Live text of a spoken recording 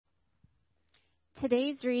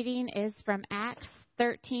Today's reading is from Acts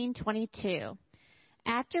 13:22.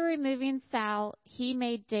 After removing Saul, he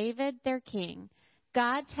made David their king.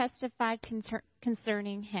 God testified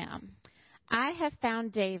concerning him. I have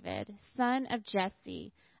found David, son of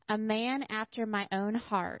Jesse, a man after my own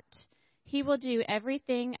heart. He will do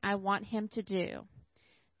everything I want him to do.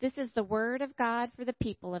 This is the word of God for the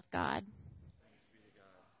people of God.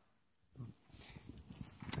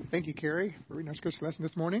 Thank you, Carrie, for reading our scripture lesson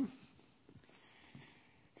this morning.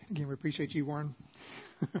 Again, we appreciate you, Warren.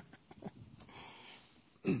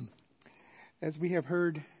 As we have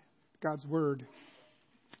heard God's word,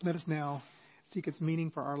 let us now seek its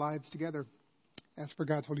meaning for our lives together. Ask for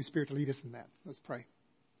God's Holy Spirit to lead us in that. Let's pray.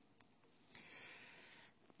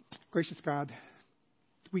 Gracious God,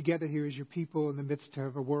 we gather here as your people in the midst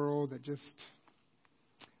of a world that just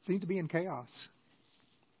seems to be in chaos.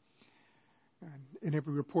 In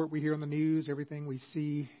every report we hear on the news, everything we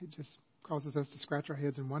see, it just causes us to scratch our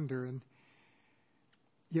heads and wonder. And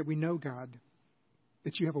yet we know, God,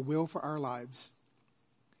 that you have a will for our lives.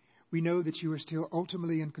 We know that you are still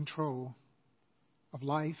ultimately in control of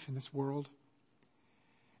life in this world.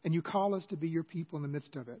 And you call us to be your people in the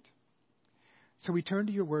midst of it. So we turn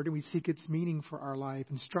to your word and we seek its meaning for our life,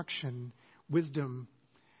 instruction, wisdom,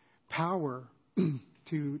 power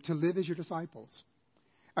to live as your disciples.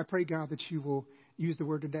 I pray, God, that you will use the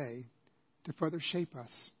word today to further shape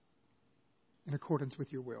us in accordance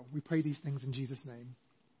with your will. We pray these things in Jesus' name.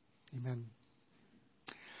 Amen.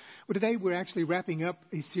 Well, today we're actually wrapping up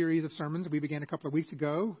a series of sermons we began a couple of weeks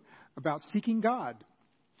ago about seeking God.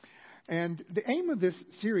 And the aim of this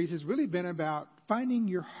series has really been about finding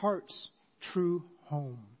your heart's true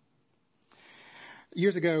home.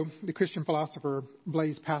 Years ago, the Christian philosopher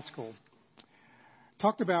Blaise Pascal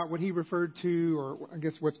talked about what he referred to, or I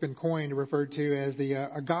guess what's been coined or referred to as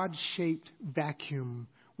a God-shaped vacuum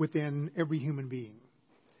within every human being.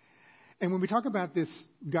 And when we talk about this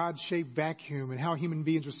God-shaped vacuum and how human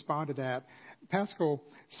beings respond to that, Pascal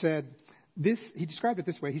said this, he described it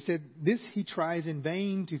this way. He said, "This he tries in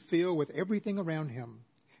vain to fill with everything around him,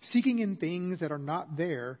 seeking in things that are not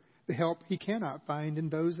there the help he cannot find in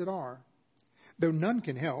those that are. Though none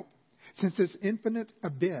can help, since this infinite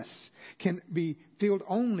abyss can be filled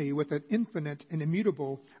only with an infinite and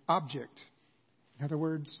immutable object." In other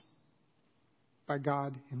words, by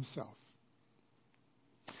God himself.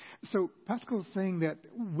 So Pascal is saying that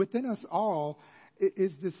within us all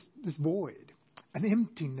is this void, an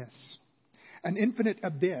emptiness, an infinite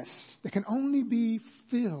abyss that can only be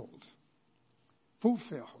fulfilled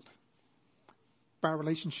by a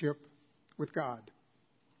relationship with God.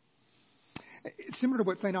 It's similar to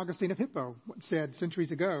what St. Augustine of Hippo said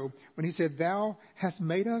centuries ago when he said, "Thou hast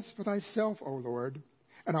made us for thyself, O Lord,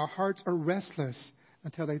 and our hearts are restless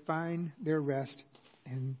until they find their rest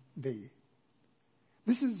in thee."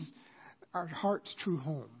 This is our heart's true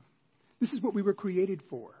home. This is what we were created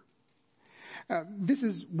for. This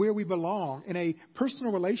is where we belong, in a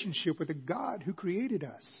personal relationship with the God who created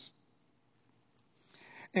us.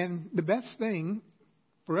 And the best thing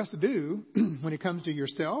for us to do when it comes to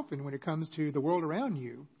yourself and when it comes to the world around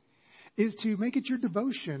you is to make it your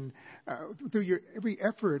devotion through your every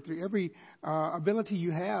effort, through every ability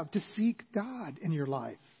you have to seek God in your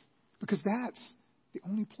life. Because that's the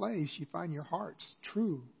only place you find your heart's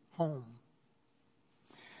true home.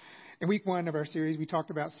 In week 1 of our series, we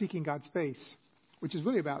talked about seeking God's face, which is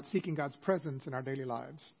really about seeking God's presence in our daily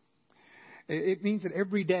lives. It means that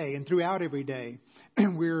every day and throughout every day,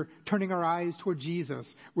 we're turning our eyes toward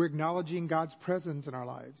Jesus. We're acknowledging God's presence in our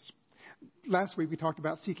lives. Last week, we talked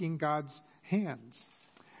about seeking God's hands,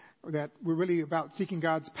 that we're really about seeking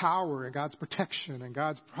God's power and God's protection and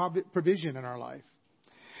God's provision in our life.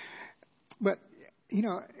 But,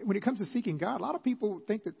 when it comes to seeking God, a lot of people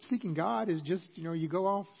think that seeking God is just, you go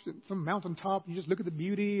off some mountaintop, you just look at the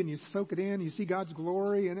beauty and you soak it in, you see God's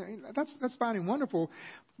glory, and that's fine and wonderful.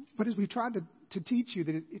 But as we tried to teach you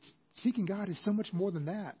that it's seeking God is so much more than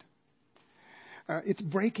that. It's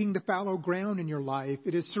breaking the fallow ground in your life.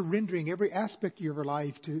 It is surrendering every aspect of your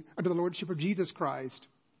life under the Lordship of Jesus Christ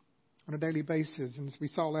on a daily basis. And as we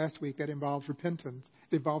saw last week, that involves repentance.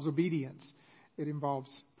 It involves obedience. It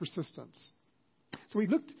involves persistence. So we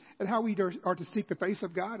looked at how we are to seek the face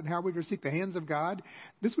of God and how we are to seek the hands of God.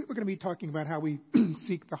 This week we're going to be talking about how we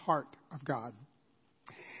seek the heart of God.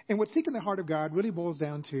 And what seeking the heart of God really boils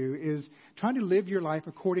down to is trying to live your life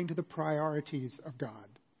according to the priorities of God.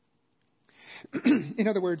 In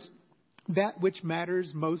other words, that which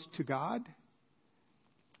matters most to God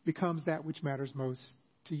becomes that which matters most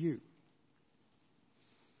to you.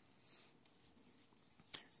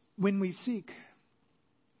 When we seek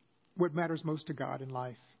what matters most to God in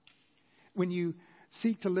life, When you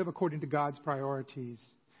seek to live according to God's priorities,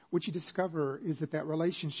 what you discover is that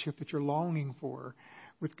relationship that you're longing for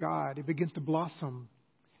with God, it begins to blossom.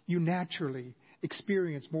 You naturally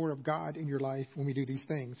experience more of God in your life when we do these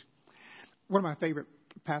things. One of my favorite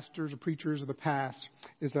pastors or preachers of the past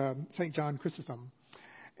is St. John Chrysostom.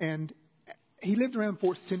 And he lived around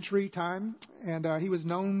 4th century time, and he was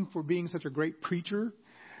known for being such a great preacher.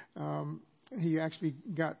 He actually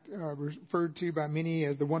got referred to by many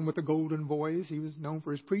as the one with the golden voice. He was known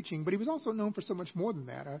for his preaching, but he was also known for so much more than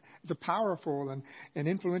that. As a powerful and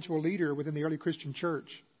influential leader within the early Christian church.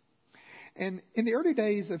 And in the early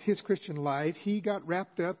days of his Christian life, he got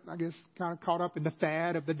wrapped up, I guess, kind of caught up in the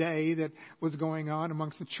fad of the day that was going on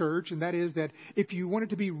amongst the church. And that is that if you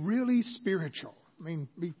wanted to be really spiritual,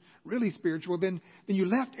 be really spiritual, then you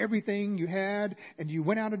left everything you had and you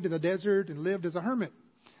went out into the desert and lived as a hermit.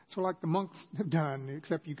 So like the monks have done,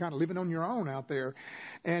 except you kind of living on your own out there.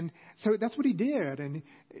 And so that's what he did. And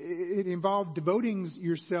it involved devoting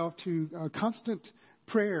yourself to constant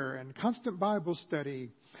prayer and constant Bible study.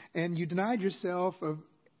 And you denied yourself of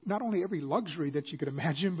not only every luxury that you could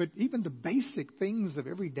imagine, but even the basic things of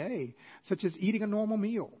every day, such as eating a normal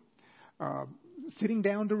meal, sitting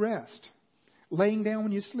down to rest, laying down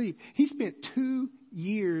when you sleep. He spent 2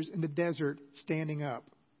 years in the desert standing up,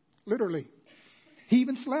 literally. He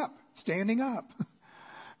even slept standing up.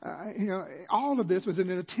 All of this was in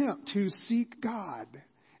an attempt to seek God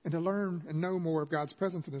and to learn and know more of God's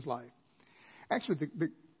presence in his life. Actually,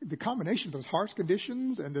 the combination of those harsh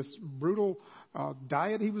conditions and this brutal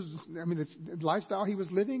diet this lifestyle he was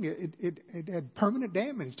living, it had permanent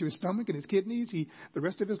damage to his stomach and his kidneys. The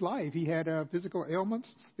rest of his life, he had physical ailments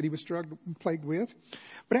that he was plagued with.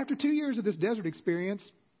 But after 2 years of this desert experience,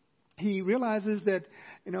 he realizes that,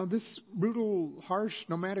 this brutal, harsh,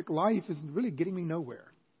 nomadic life is really getting me nowhere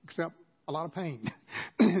except a lot of pain.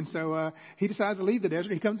 And so he decides to leave the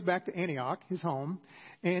desert. He comes back to Antioch, his home,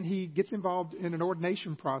 and he gets involved in an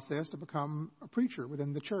ordination process to become a preacher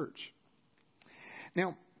within the church.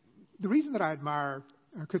 Now, the reason that I admire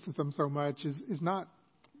Chrysostom so much is not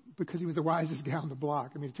because he was the wisest guy on the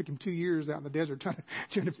block. It took him 2 years out in the desert trying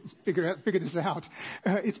to figure this out.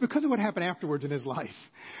 It's because of what happened afterwards in his life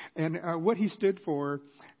and what he stood for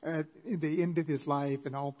at the end of his life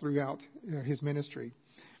and all throughout his ministry.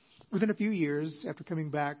 Within a few years after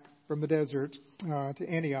coming back from the desert to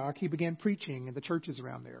Antioch, he began preaching in the churches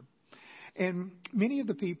around there. And many of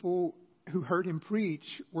the people who heard him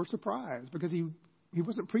preach were surprised because he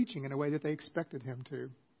wasn't preaching in a way that they expected him to.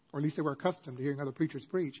 Or at least they were accustomed to hearing other preachers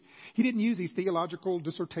preach. He didn't use these theological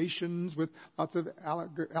dissertations with lots of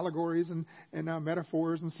allegories and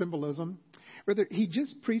metaphors and symbolism. Rather, he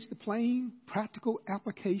just preached the plain, practical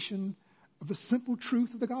application of the simple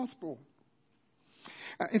truth of the gospel.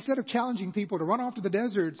 Instead of challenging people to run off to the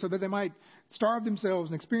desert so that they might starve themselves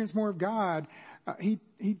and experience more of God, he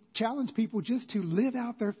challenged people just to live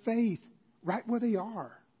out their faith right where they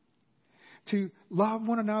are. To love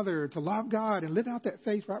one another, to love God, and live out that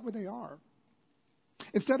faith right where they are.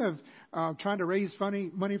 Instead of trying to raise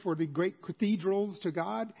money for the great cathedrals to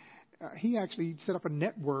God, he actually set up a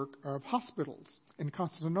network of hospitals in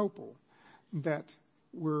Constantinople that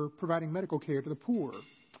were providing medical care to the poor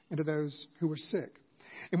and to those who were sick.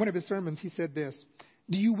 In one of his sermons, he said this: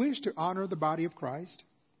 "Do you wish to honor the body of Christ?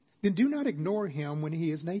 Then do not ignore him when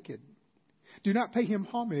he is naked. Do not pay him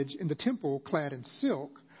homage in the temple clad in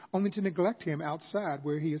silk, only to neglect him outside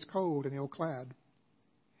where he is cold and ill-clad.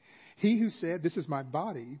 He who said, 'This is my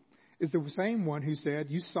body,' is the same one who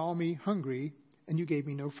said, 'You saw me hungry and you gave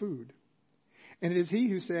me no food.' And it is he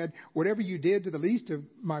who said, 'Whatever you did to the least of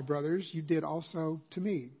my brothers, you did also to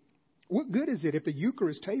me.' What good is it if the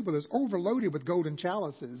Eucharist table is overloaded with golden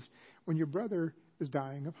chalices when your brother is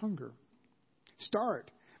dying of hunger?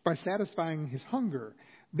 Start by satisfying his hunger.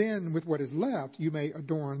 Then with what is left, you may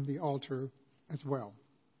adorn the altar as well."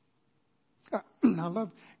 I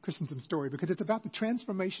love Chrysostom's story because it's about the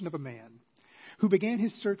transformation of a man who began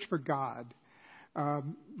his search for God,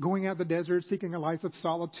 going out of the desert, seeking a life of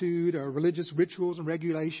solitude, religious rituals and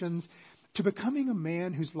regulations, to becoming a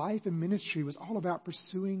man whose life and ministry was all about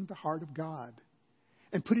pursuing the heart of God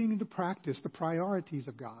and putting into practice the priorities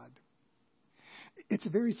of God. It's a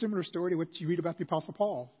very similar story to what you read about the Apostle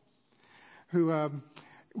Paul, who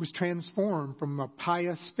was transformed from a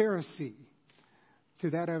pious Pharisee to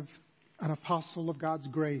that of an apostle of God's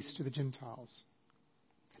grace to the Gentiles.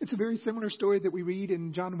 It's a very similar story that we read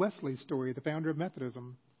in John Wesley's story, the founder of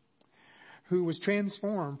Methodism, who was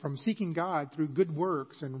transformed from seeking God through good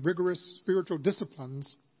works and rigorous spiritual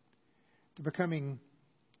disciplines to becoming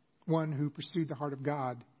one who pursued the heart of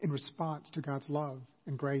God in response to God's love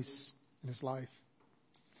and grace in his life.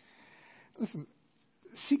 Listen,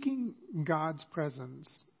 seeking God's presence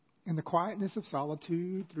in the quietness of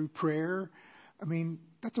solitude through prayer,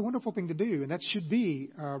 that's a wonderful thing to do, and that should be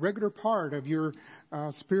a regular part of your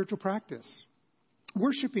spiritual practice.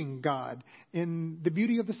 Worshiping God in the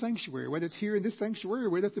beauty of the sanctuary, whether it's here in this sanctuary or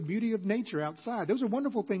whether it's the beauty of nature outside. Those are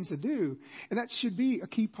wonderful things to do, and that should be a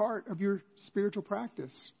key part of your spiritual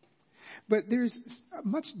practice. But there's a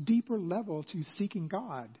much deeper level to seeking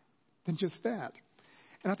God than just that.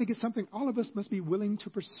 And I think it's something all of us must be willing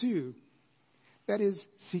to pursue. That is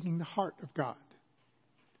seeking the heart of God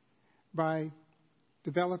by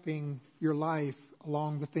developing your life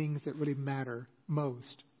along the things that really matter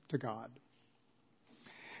most to God.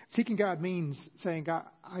 Seeking God means saying, God,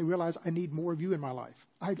 I realize I need more of you in my life.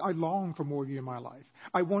 I long for more of you in my life.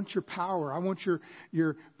 I want your power. I want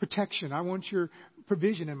your protection. I want your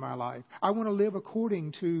provision in my life. I want to live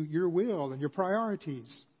according to your will and your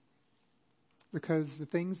priorities. Because the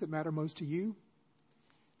things that matter most to you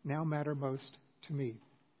now matter most to me.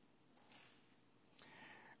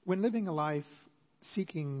 When living a life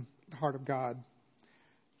seeking the heart of God,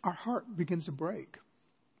 our heart begins to break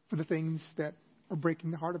for the things that are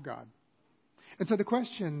breaking the heart of God. And so the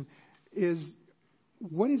question is,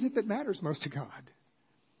 what is it that matters most to God?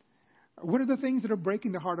 What are the things that are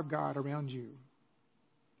breaking the heart of God around you?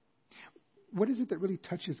 What is it that really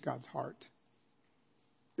touches God's heart,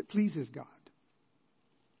 that pleases God?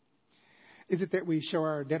 Is it that we show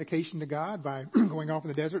our dedication to God by going off in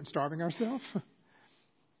the desert and starving ourselves?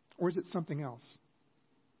 Or is it something else?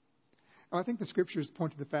 Well, I think the scriptures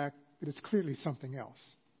point to the fact that it's clearly something else.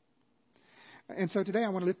 And so today I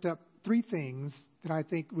want to lift up three things that I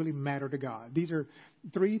think really matter to God. These are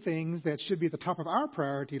three things that should be at the top of our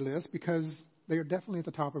priority list because they are definitely at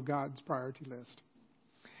the top of God's priority list.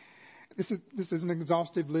 This is an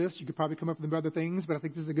exhaustive list. You could probably come up with other things, but I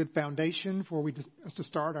think this is a good foundation for us to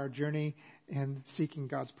start our journey in seeking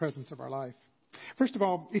God's presence of our life. First of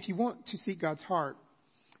all, if you want to seek God's heart,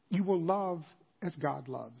 you will love as God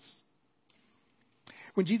loves.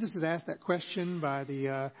 When Jesus was asked that question by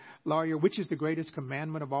the lawyer, which is the greatest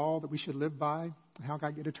commandment of all that we should live by, and how can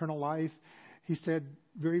I get eternal life? He said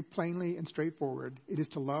very plainly and straightforward, it is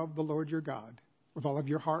to love the Lord your God with all of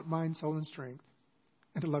your heart, mind, soul, and strength,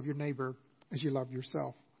 and to love your neighbor as you love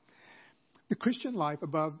yourself. The Christian life,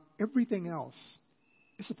 above everything else,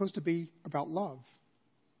 is supposed to be about love.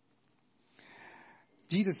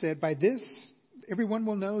 Jesus said, by this, everyone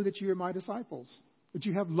will know that you are my disciples, that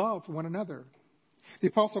you have love for one another. The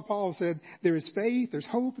Apostle Paul said, there is faith, there's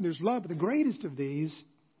hope, and there's love, but the greatest of these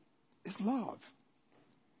is love.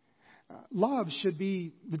 Love should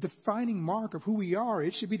be the defining mark of who we are.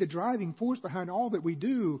 It should be the driving force behind all that we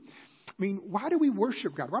do. Why do we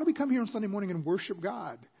worship God? Why do we come here on Sunday morning and worship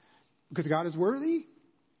God? Because God is worthy?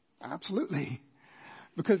 Absolutely.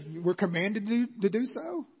 Because we're commanded to do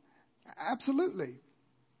so? Absolutely.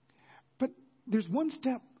 But there's one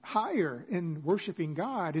step higher in worshiping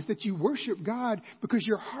God, is that you worship God because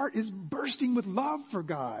your heart is bursting with love for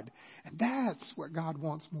God. And that's what God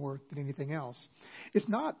wants more than anything else. It's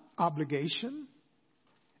not obligation.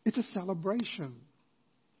 It's a celebration.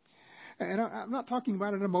 And I'm not talking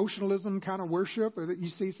about an emotionalism kind of worship that you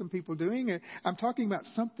see some people doing. I'm talking about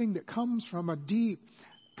something that comes from a deep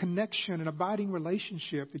connection and abiding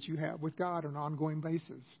relationship that you have with God on an ongoing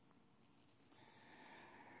basis.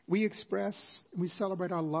 We express, we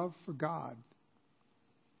celebrate our love for God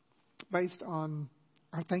based on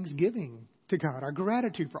our thanksgiving to God, our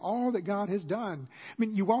gratitude for all that God has done.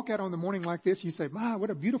 You walk out on the morning like this, you say, my, what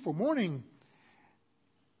a beautiful morning.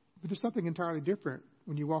 But there's something entirely different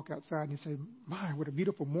when you walk outside and you say, my, what a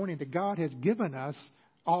beautiful morning that God has given us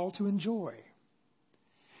all to enjoy.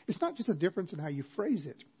 It's not just a difference in how you phrase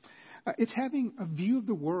it. It's having a view of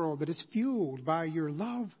the world that is fueled by your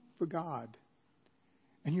love for God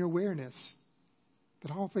and your awareness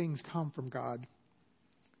that all things come from God.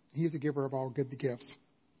 He is the giver of all good gifts.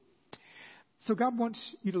 So God wants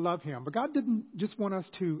you to love Him. But God didn't just want us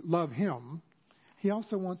to love Him. He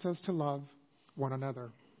also wants us to love one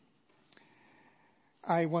another.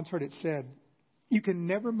 I once heard it said, you can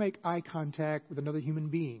never make eye contact with another human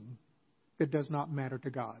being that does not matter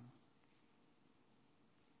to God.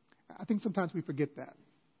 I think sometimes we forget that.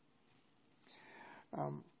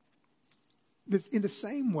 In the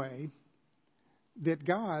same way that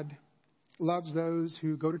God loves those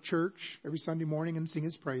who go to church every Sunday morning and sing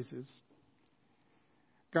His praises,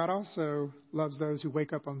 God also loves those who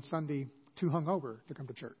wake up on Sunday too hungover to come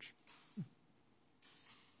to church.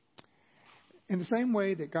 In the same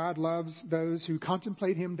way that God loves those who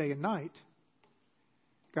contemplate Him day and night,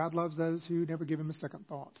 God loves those who never give Him a second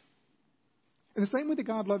thought. In the same way that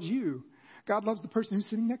God loves you, God loves the person who's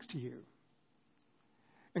sitting next to you.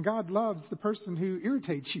 And God loves the person who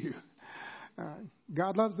irritates you.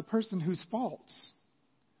 God loves the person whose faults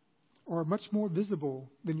are much more visible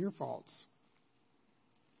than your faults.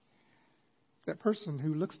 That person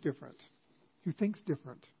who looks different, who thinks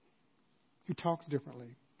different, who talks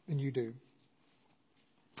differently than you do.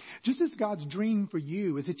 Just as God's dream for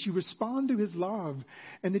you is that you respond to His love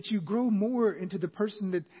and that you grow more into the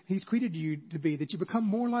person that He's created you to be, that you become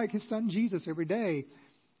more like His Son Jesus every day,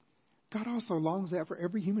 God also longs that for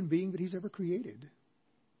every human being that He's ever created.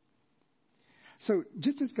 So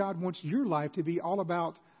just as God wants your life to be all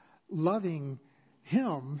about loving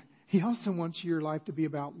Him, He also wants your life to be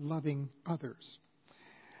about loving others.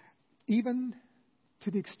 Even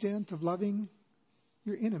to the extent of loving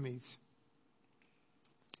your enemies.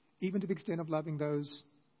 Even to the extent of loving those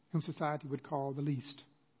whom society would call the least.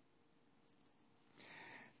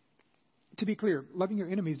 To be clear, loving your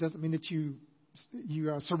enemies doesn't mean that you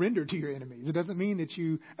surrender to your enemies. It doesn't mean that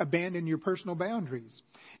you abandon your personal boundaries.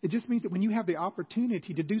 It just means that when you have the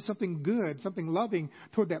opportunity to do something good, something loving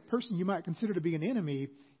toward that person you might consider to be an enemy,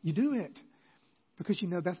 you do it because you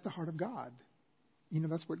know that's the heart of God. You know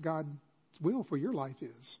that's what God's will for your life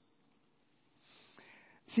is.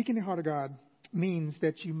 Seeking the heart of God means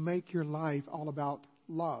that you make your life all about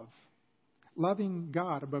love. Loving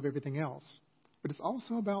God above everything else. But it's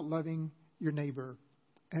also about loving your neighbor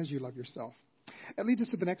as you love yourself. That leads us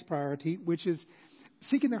to the next priority, which is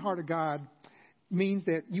seeking the heart of God means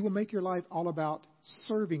that you will make your life all about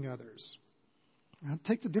serving others. Now, it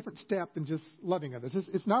takes a different step than just loving others.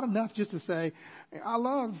 It's not enough just to say, I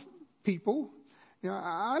love people.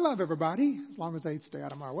 I love everybody as long as they stay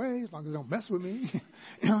out of my way, as long as they don't mess with me.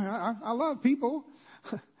 I love people.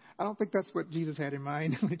 I don't think that's what Jesus had in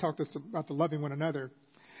mind when He talked to us about the loving one another.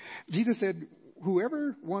 Jesus said,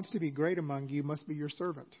 whoever wants to be great among you must be your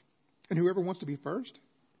servant. And whoever wants to be first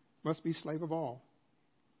must be slave of all.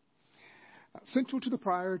 Central to the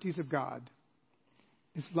priorities of God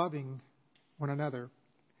is loving one another,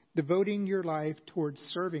 devoting your life towards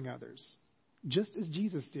serving others, just as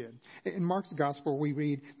Jesus did. In Mark's Gospel, we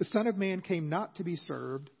read, the Son of Man came not to be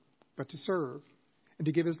served, but to serve, and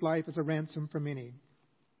to give His life as a ransom for many.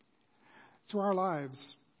 So our lives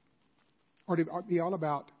are to be all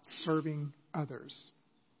about serving others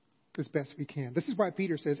as best we can. This is why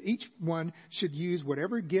Peter says each one should use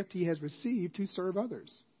whatever gift he has received to serve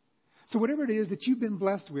others. So whatever it is that you've been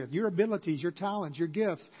blessed with, your abilities, your talents, your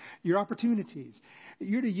gifts, your opportunities,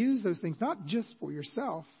 you're to use those things not just for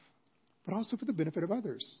yourself, but also for the benefit of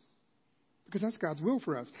others. Because that's God's will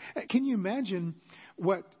for us. Can you imagine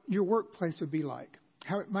what your workplace would be like?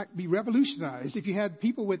 How it might be revolutionized if you had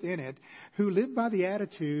people within it who live by the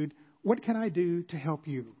attitude, what can I do to help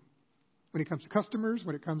you? When it comes to customers,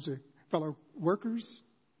 when it comes to fellow workers,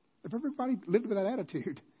 if everybody lived with that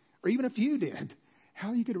attitude, or even if you did,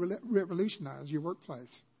 how you could revolutionize your workplace.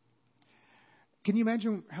 Can you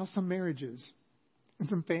imagine how some marriages and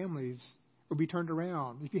some families would be turned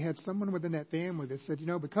around if you had someone within that family that said,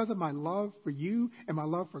 because of my love for you and my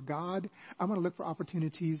love for God, I'm going to look for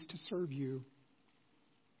opportunities to serve you.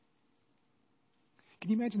 Can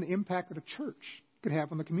you imagine the impact that a church could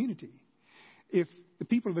have on the community? If the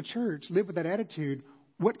people of the church live with that attitude,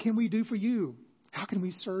 what can we do for you? How can we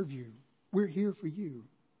serve you? We're here for you.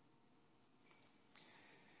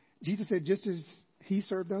 Jesus said just as He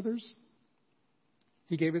served others,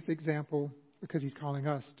 He gave us the example because He's calling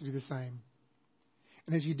us to do the same.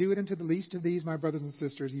 And as you do it unto the least of these, my brothers and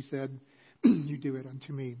sisters, He said, you do it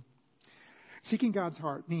unto me. Seeking God's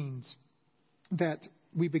heart means that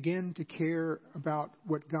we begin to care about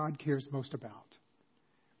what God cares most about,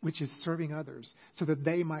 which is serving others so that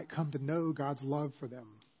they might come to know God's love for them.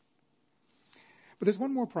 But there's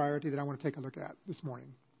one more priority that I want to take a look at this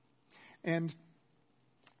morning. And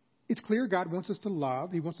it's clear God wants us to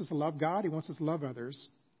love. He wants us to love God. He wants us to love others.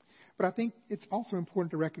 But I think it's also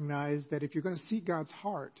important to recognize that if you're going to seek God's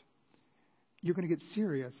heart, you're going to get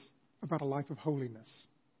serious about a life of holiness.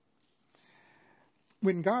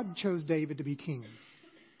 When God chose David to be king,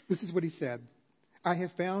 this is what He said. I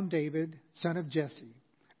have found David, son of Jesse,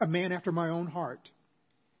 a man after my own heart.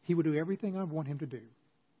 He will do everything I want him to do.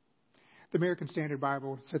 The American Standard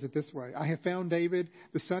Bible says it this way. I have found David,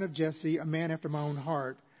 the son of Jesse, a man after my own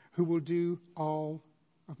heart, who will do all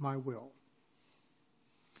of my will.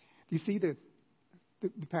 Do you see the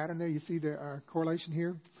pattern there? You see the correlation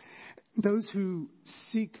here? Those who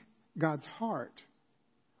seek God's heart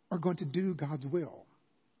are going to do God's will.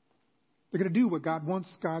 They're going to do what God wants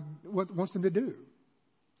them to do.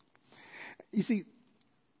 You see,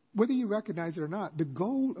 whether you recognize it or not, the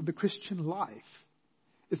goal of the Christian life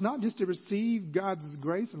It's not just to receive God's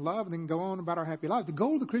grace and love and then go on about our happy life. The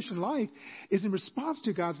goal of the Christian life is in response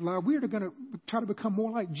to God's love, we are going to try to become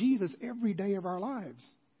more like Jesus every day of our lives.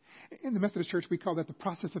 In the Methodist Church, we call that the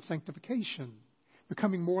process of sanctification,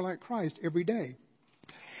 becoming more like Christ every day.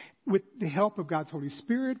 With the help of God's Holy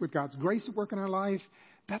Spirit, with God's grace at work in our life,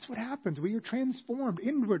 that's what happens. We are transformed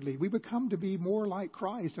inwardly. We become to be more like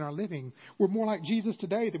Christ in our living. We're more like Jesus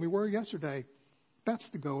today than we were yesterday. That's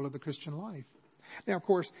the goal of the Christian life. Now, of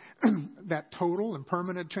course, that total and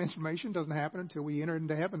permanent transformation doesn't happen until we enter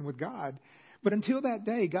into heaven with God. But until that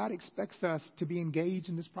day, God expects us to be engaged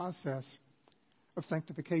in this process of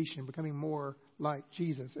sanctification, becoming more like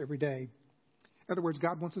Jesus every day. In other words,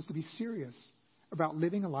 God wants us to be serious about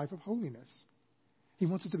living a life of holiness. He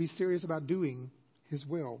wants us to be serious about doing His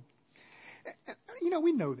will. You know,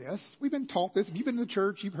 we know this. We've been taught this. If you've been in the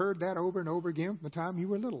church, you've heard that over and over again from the time you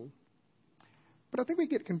were little. But I think we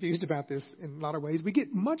get confused about this in a lot of ways. We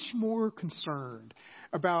get much more concerned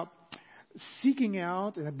about seeking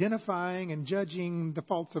out and identifying and judging the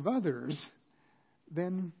faults of others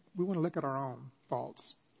than we want to look at our own faults.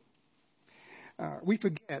 We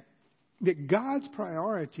forget that God's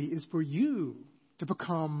priority is for you to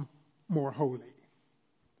become more holy.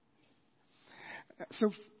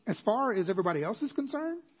 So as far as everybody else is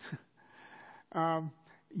concerned,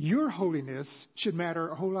 your holiness should matter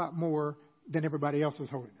a whole lot more than everybody else's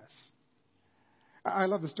holiness. I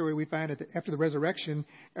love the story we find after the resurrection.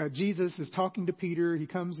 Jesus is talking to Peter. He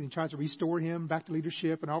comes and he tries to restore him back to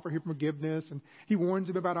leadership and offer him forgiveness. And he warns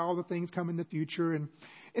him about all the things coming in the future. And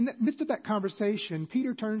in the midst of that conversation,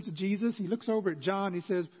 Peter turns to Jesus. He looks over at John. He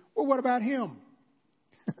says, well, what about him?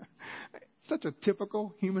 Such a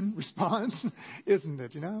typical human response, isn't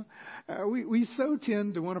it? You know, we so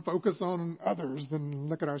tend to want to focus on others than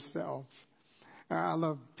look at ourselves. I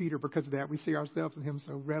love Peter because of that. We see ourselves in him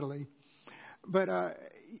so readily. But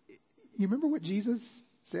you remember what Jesus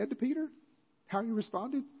said to Peter? How he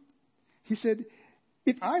responded? He said,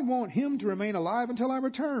 if I want him to remain alive until I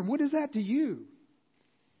return, what is that to you?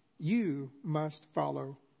 You must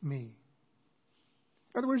follow me.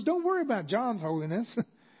 In other words, don't worry about John's holiness. I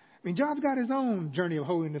mean, John's got his own journey of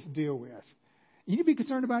holiness to deal with. You need to be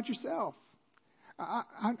concerned about yourself.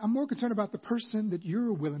 I'm more concerned about the person that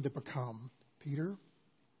you're willing to become, Peter.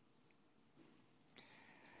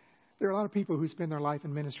 There are a lot of people who spend their life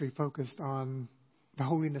in ministry focused on the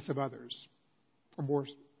holiness of others. Or more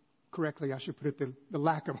correctly, I should put it, the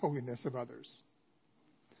lack of holiness of others.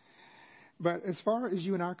 But as far as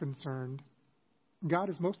you and I are concerned, God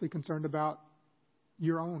is mostly concerned about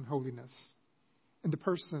your own holiness and the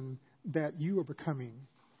person that you are becoming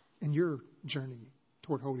in your journey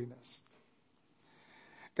toward holiness.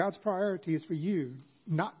 God's priority is for you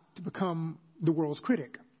not to become the world's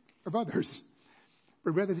critic of others,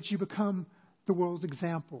 but rather that you become the world's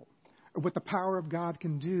example of what the power of God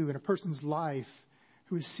can do in a person's life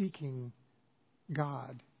who is seeking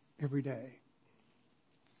God every day.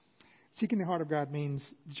 Seeking the heart of God means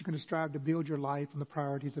that you're going to strive to build your life on the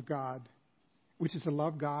priorities of God, which is to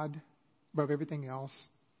love God above everything else,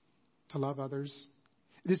 to love others.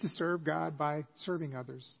 It is to serve God by serving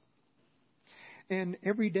others. And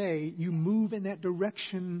every day you move in that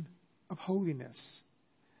direction of holiness.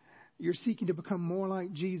 You're seeking to become more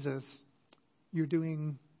like Jesus. You're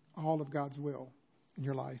doing all of God's will in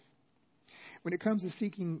your life. When it comes to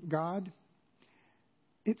seeking God,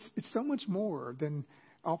 it's so much more than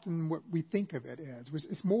often what we think of it as.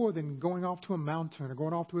 It's more than going off to a mountain or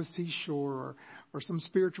going off to a seashore or some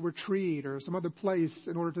spiritual retreat or some other place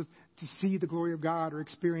in order to see the glory of God or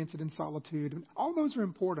experience it in solitude. All those are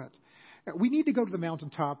important. We need to go to the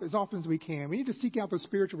mountaintop as often as we can. We need to seek out those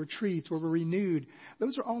spiritual retreats where we're renewed.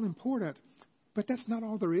 Those are all important. But that's not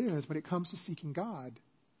all there is when it comes to seeking God.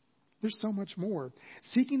 There's so much more.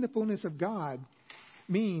 Seeking the fullness of God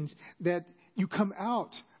means that you come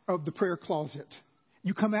out of the prayer closet.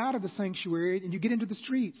 You come out of the sanctuary and you get into the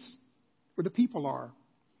streets where the people are,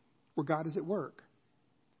 where God is at work.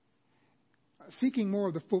 Seeking more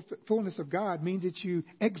of the fullness of God means that you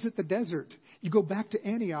exit the desert. You go back to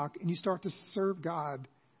Antioch and you start to serve God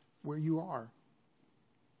where you are.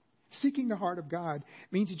 Seeking the heart of God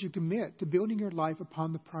means that you commit to building your life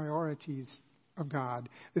upon the priorities of God.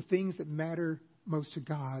 The things that matter most to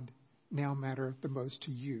God now matter the most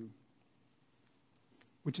to you,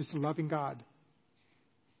 which is loving God,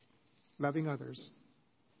 loving others,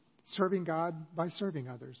 serving God by serving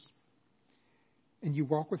others. And you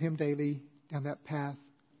walk with Him daily down that path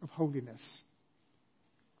of holiness,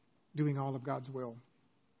 doing all of God's will.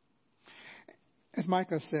 As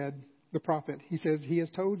Micah said, the prophet, he says, He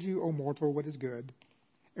has told you, O mortal, what is good.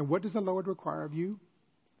 And what does the Lord require of you?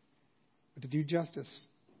 But to do justice,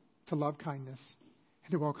 to love kindness,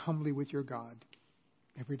 and to walk humbly with your God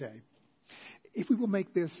every day. If we will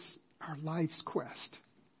make this our life's quest,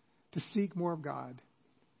 to seek more of God,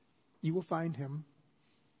 you will find Him.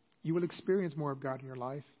 You will experience more of God in your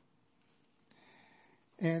life.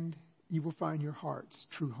 And you will find your heart's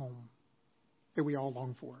true home that we all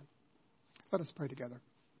long for. Let us pray together.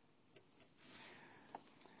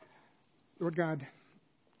 Lord God,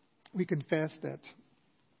 we confess that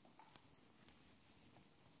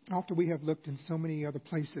after we have looked in so many other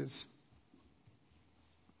places,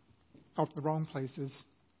 off the wrong places,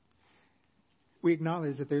 we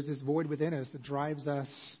acknowledge that there's this void within us that drives us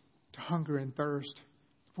to hunger and thirst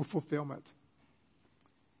for fulfillment.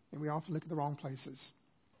 And we often look at the wrong places.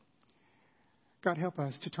 God, help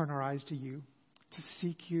us to turn our eyes to you, to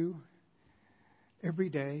seek you every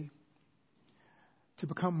day, to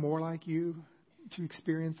become more like you, to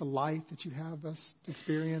experience the life that you have us to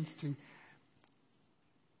experience, to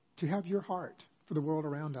have your heart for the world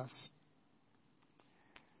around us.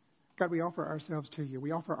 God, we offer ourselves to you.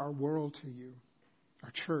 We offer our world to you,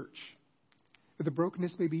 our church, that the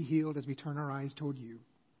brokenness may be healed as we turn our eyes toward you.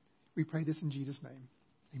 We pray this in Jesus' name.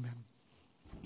 Amen.